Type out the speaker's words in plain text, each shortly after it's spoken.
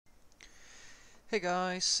Hey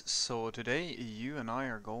guys, so today you and I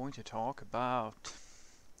are going to talk about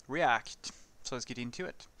React. So let's get into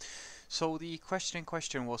it. So the question in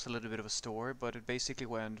question was a little bit of a story, but it basically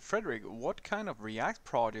went, Frederick, what kind of React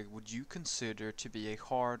project would you consider to be a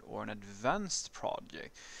hard or an advanced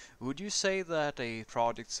project? Would you say that a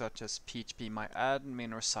project such as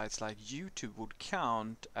PHPMyAdmin or sites like YouTube would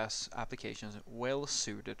count as applications well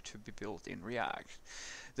suited to be built in React?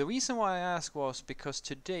 The reason why I asked was because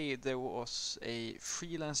today there was a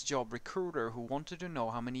freelance job recruiter who wanted to know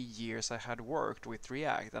how many years I had worked with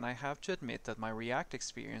React, and I have to admit that my React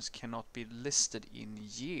experience cannot be listed in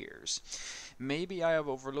years. Maybe I have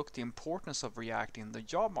overlooked the importance of React in the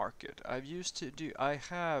job market. I have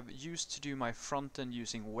used to do my front end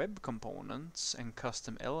using web components and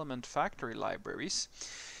custom element factory libraries,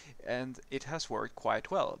 and it has worked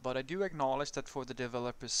quite well. But I do acknowledge that for the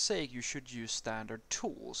developer's sake, you should use standard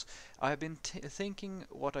tools. I have been thinking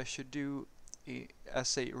what I should do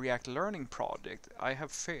as a React learning project. I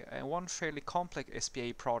have one fairly complex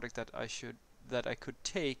SPA project that I could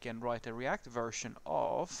take and write a React version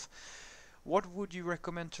of. What would you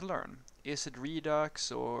recommend to learn? Is it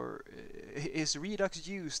Redux, or is Redux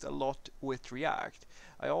used a lot with React?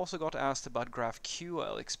 I also got asked about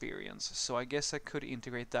GraphQL experience, so I guess I could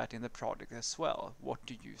integrate that in the project as well. What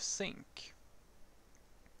do you think?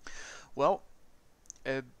 Well,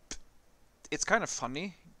 uh, it's kind of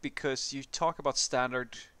funny because you talk about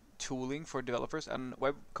standard tooling for developers, and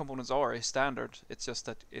web components are a standard. It's just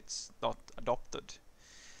that it's not adopted,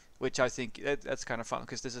 which I think that's kind of fun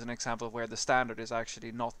because this is an example where the standard is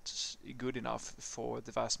actually not good enough for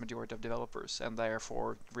the vast majority of developers, and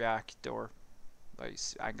therefore React or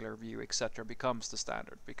Angular, Vue, etc. becomes the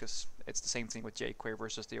standard because it's the same thing with jQuery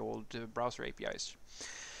versus the old browser APIs.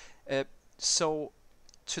 Uh, so,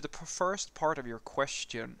 to the first part of your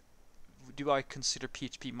question, do I consider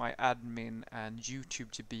PHPMyAdmin and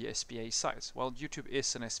YouTube to be SPA sites? Well, YouTube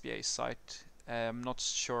is an SPA site. I'm not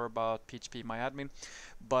sure about PHPMyAdmin,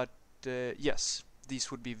 but yes,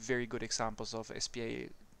 these would be very good examples of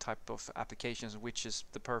SPA type of applications, which is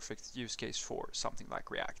the perfect use case for something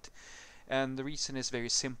like React. And the reason is very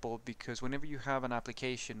simple, because whenever you have an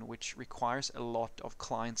application which requires a lot of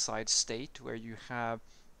client-side state, where you have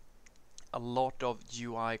a lot of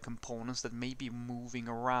UI components that may be moving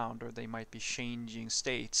around or they might be changing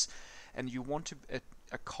states, and you want to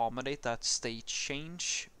accommodate that state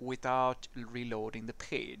change without reloading the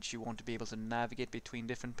page. You want to be able to navigate between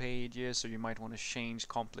different pages, or you might want to change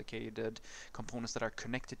complicated components that are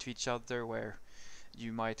connected to each other, where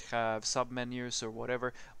you might have submenus or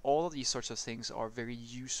whatever. All of these sorts of things are very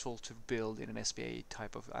useful to build in an SPA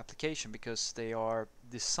type of application because they are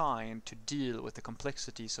designed to deal with the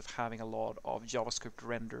complexities of having a lot of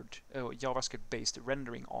JavaScript-based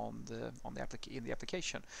rendering in the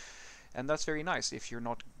application. And that's very nice if you're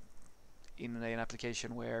not in an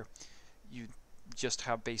application where you just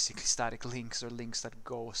have basically static links or links that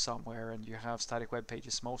go somewhere, and you have static web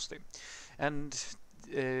pages mostly. And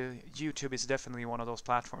YouTube is definitely one of those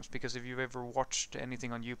platforms, because if you've ever watched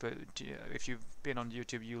anything on YouTube, if you've been on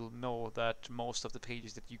YouTube, you'll know that most of the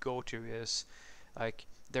pages that you go to is like,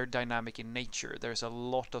 they're dynamic in nature. There's a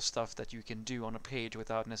lot of stuff that you can do on a page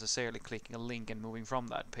without necessarily clicking a link and moving from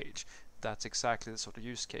that page. That's exactly the sort of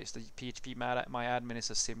use case. The PHPMyAdmin is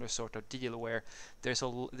a similar sort of deal, where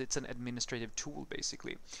it's an administrative tool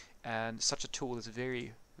basically, and such a tool is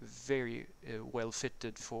very well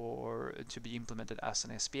fitted to be implemented as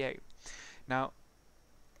an SPA. Now,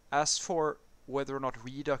 as for whether or not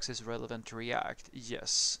Redux is relevant to React,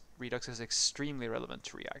 yes, Redux is extremely relevant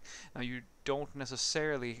to React. Now, you don't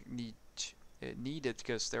necessarily need it,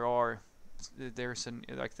 because like,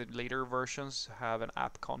 the later versions have an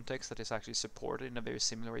app context that is actually supported in a very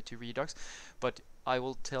similar way to Redux, but I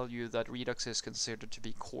will tell you that Redux is considered to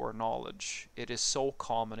be core knowledge. It is so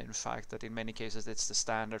common, in fact, that in many cases it's the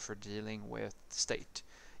standard for dealing with state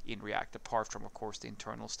in React, apart from, of course, the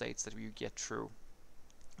internal states that you get through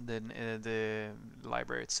the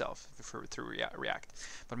library itself through React.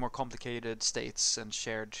 But more complicated states and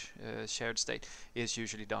shared state is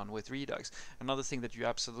usually done with Redux. Another thing that you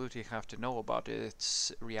absolutely have to know about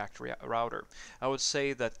is React Router. I would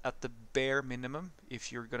say that at the bare minimum,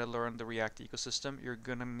 if you're going to learn the React ecosystem, you're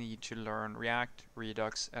going to need to learn React,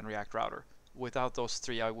 Redux, and React Router. Without those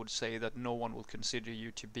three, I would say that no one will consider you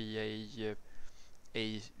to be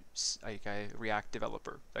a like a React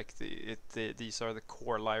developer. Like these are the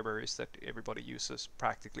core libraries that everybody uses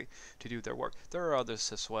practically to do their work. There are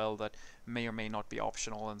others as well that may or may not be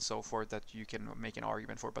optional and so forth that you can make an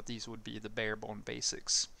argument for, but these would be the bare bone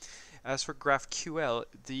basics. As for GraphQL,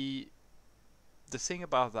 the thing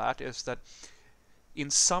about that is that In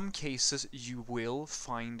some cases, you will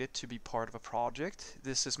find it to be part of a project.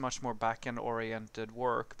 This is much more back-end oriented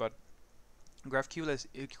work, but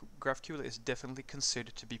GraphQL is definitely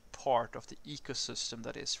considered to be part of the ecosystem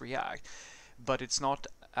that is React, but it's not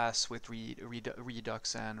as with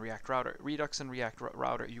Redux and React Router. Redux and React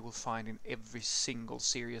Router you will find in every single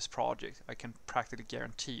serious project. I can practically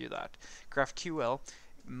guarantee you that. GraphQL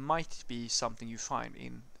might be something you find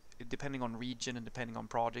in, depending on region and depending on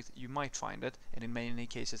project, you might find it, and in many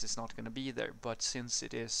cases it's not going to be there. But since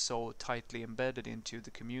it is so tightly embedded into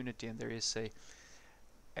the community and there is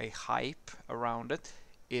a hype around it,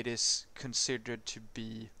 it is considered to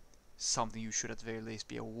be something you should at the very least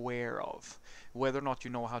be aware of. Whether or not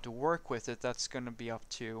you know how to work with it, that's going to be up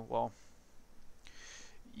to, well,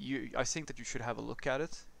 I think that you should have a look at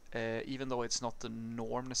it. Even though it's not the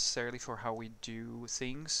norm necessarily for how we do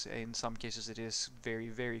things, in some cases it is very,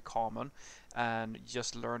 very common, and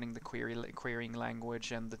just learning the querying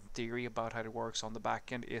language and the theory about how it works on the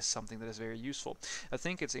back end is something that is very useful. I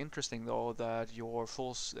think it's interesting though that you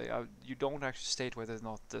don't actually state whether or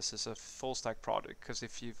not this is a full stack project, because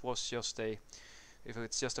if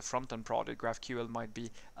it's just a front-end project, GraphQL might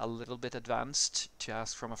be a little bit advanced to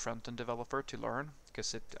ask from a front-end developer to learn,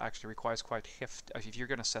 because it actually requires quite hefty, if you're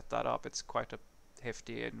going to set that up, it's quite a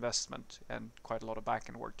hefty investment and quite a lot of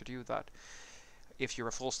back-end work to do that. If you're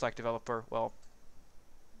a full-stack developer, well,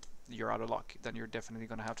 you're out of luck. Then you're definitely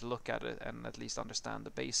going to have to look at it and at least understand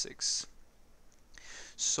the basics.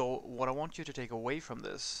 So what I want you to take away from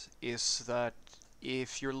this is that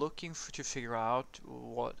if you're looking to figure out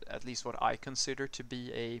at least what I consider to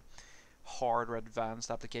be a hard or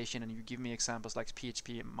advanced application, and you give me examples like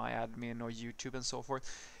PHP, MyAdmin, or YouTube and so forth,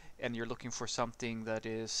 and you're looking for something that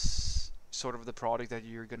is sort of the product that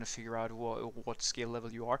you're going to figure out what skill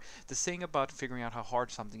level you are. The thing about figuring out how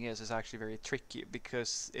hard something is actually very tricky,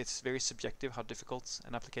 because it's very subjective how difficult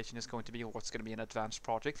an application is going to be or what's going to be an advanced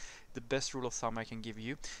project. The best rule of thumb I can give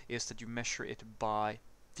you is that you measure it by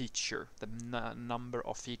feature, the number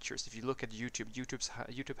of features. If you look at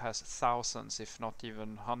YouTube has thousands, if not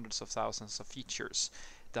even hundreds of thousands of features.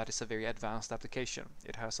 That is a very advanced application.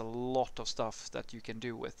 It has a lot of stuff that you can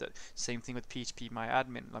do with it. Same thing with PHP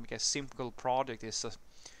MyAdmin. Like a simple project is a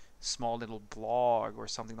small little blog or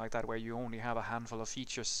something like that where you only have a handful of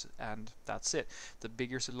features and that's it. The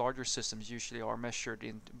larger systems usually are measured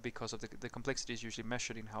in, because of the complexity is usually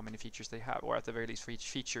measured in how many features they have, or at the very least for each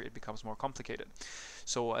feature it becomes more complicated.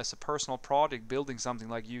 So as a personal project, building something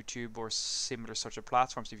like YouTube or similar such a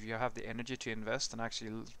platforms, if you have the energy to invest and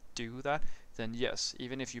actually do that, then yes,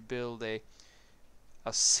 even if you build a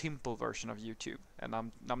simple version of YouTube, and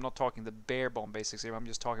I'm not talking the bare bone basics here, I'm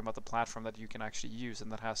just talking about the platform that you can actually use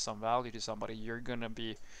and that has some value to somebody, you're gonna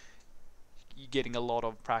be getting a lot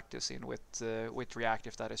of practice in with React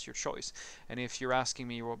if that is your choice. And if you're asking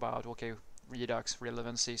me about, okay, Redux,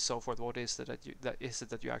 relevancy, so forth, what is it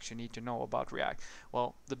that you actually need to know about React?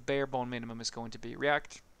 Well, the bare bone minimum is going to be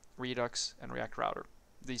React, Redux, and React Router.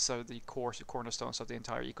 These are the cornerstones of the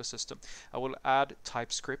entire ecosystem. I will add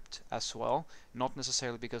TypeScript as well, not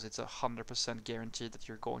necessarily because it's 100% guaranteed that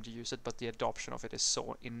you're going to use it, but the adoption of it is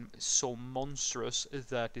so monstrous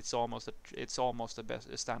that it's almost the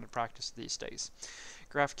best standard practice these days.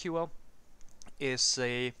 GraphQL is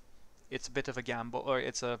it's a bit of a gamble, or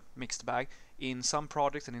it's a mixed bag. In some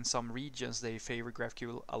projects and in some regions they favor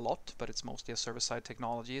GraphQL a lot, but it's mostly a server-side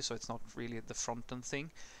technology, so it's not really the front-end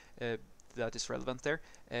thing that is relevant there.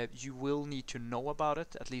 You will need to know about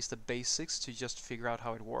it, at least the basics, to just figure out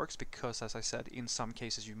how it works, because as I said, in some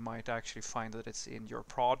cases you might actually find that it's in your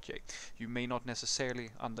project. You may not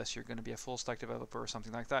necessarily, unless you're going to be a full stack developer or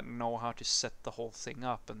something like that, know how to set the whole thing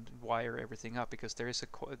up and wire everything up, because there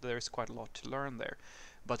is quite a lot to learn there.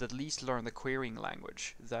 But at least learn the querying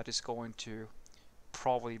language. That is going to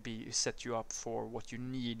probably set you up for what you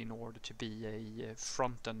need in order to be a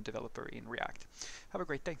front-end developer in React. Have a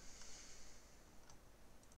great day.